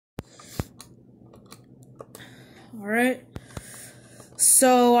Alright.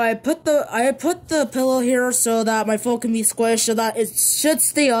 So I put the pillow here so that my phone can be squished so that it should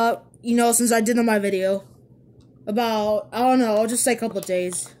stay up, you know, since I did in my video. About, I don't know, I'll just say a couple of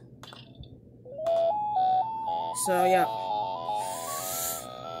days. So yeah.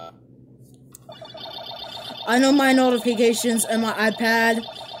 I know my notifications and my iPad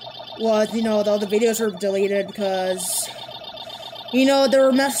was, you know, all the videos were deleted because, you know, they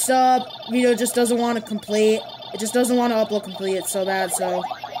were messed up. Video just doesn't want to complete. It just doesn't want to upload complete. It's so bad, so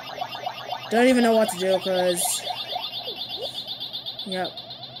don't even know what to do because, yep.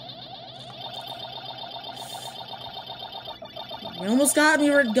 You almost got me,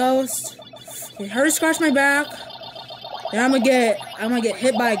 Red Ghost. You hurry, scratch my back. And I'm gonna get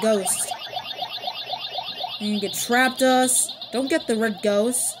hit by a ghost. And you get trapped us. Don't get the Red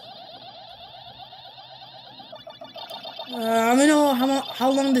Ghost. I don't know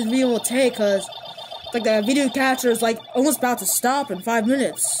how long this video will take, cause like the video capture is like almost about to stop in 5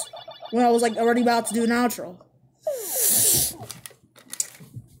 minutes. When I was like already about to do an outro.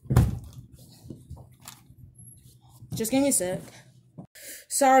 Just get me sick.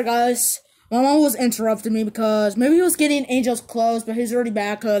 Sorry guys. My mom was interrupting me because maybe he was getting Angel's clothes, but he's already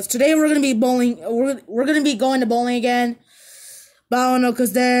back. Cause today we're gonna be bowling. We're gonna be going to bowling again. But I don't know,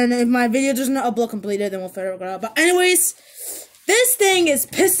 cause then if my video doesn't upload completed, then we'll figure it out. But anyways, this thing is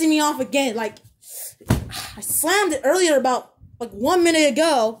pissing me off again. Like I slammed it earlier about like 1 minute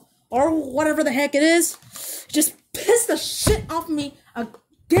ago, or whatever the heck it is. It just pissed the shit off of me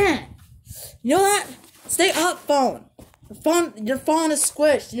again. You know that? Stay up, phone. Your phone is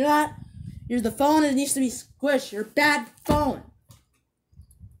squished. You know that? You're the phone that needs to be squished. You're a bad phone.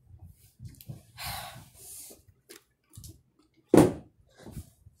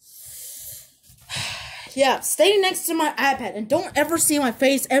 Yeah, stay next to my iPad and don't ever see my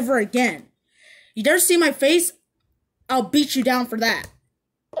face ever again. You dare see my face, I'll beat you down for that.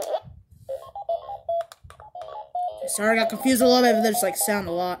 Sorry, I got confused a little bit, but they just like sound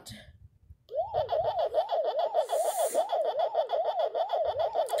a lot.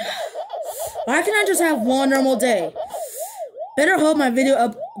 Why can't I just have one normal day? Better hope my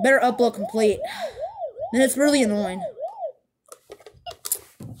video better upload complete. Then it's really annoying.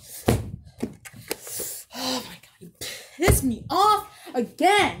 Oh my god, you pissed me off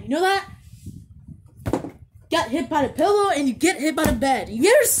again. You know that? Got hit by the pillow and you get hit by the bed. You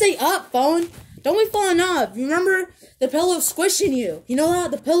better stay up, phone. Don't be falling off. Remember, the pillow is squishing you. You know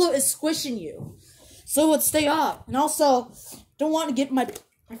that? The pillow is squishing you. So let's stay up. And also, don't want to get my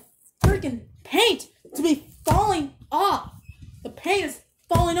freaking paint to be falling off. The paint is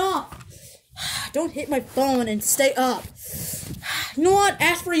falling off. Don't hit my phone and stay up. You know what?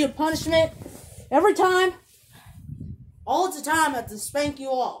 Ask for your punishment. Every time, all the time, I have to spank you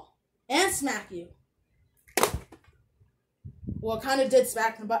all. And smack you. Well, I kind of did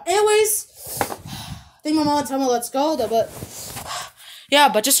smack them, but anyways, I think my mom told me let's go, though, but yeah,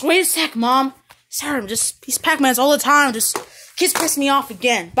 but just wait a sec, Mom. Sorry, these Pac-Mans all the time just keeps pissing me off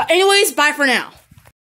again. But anyways, bye for now.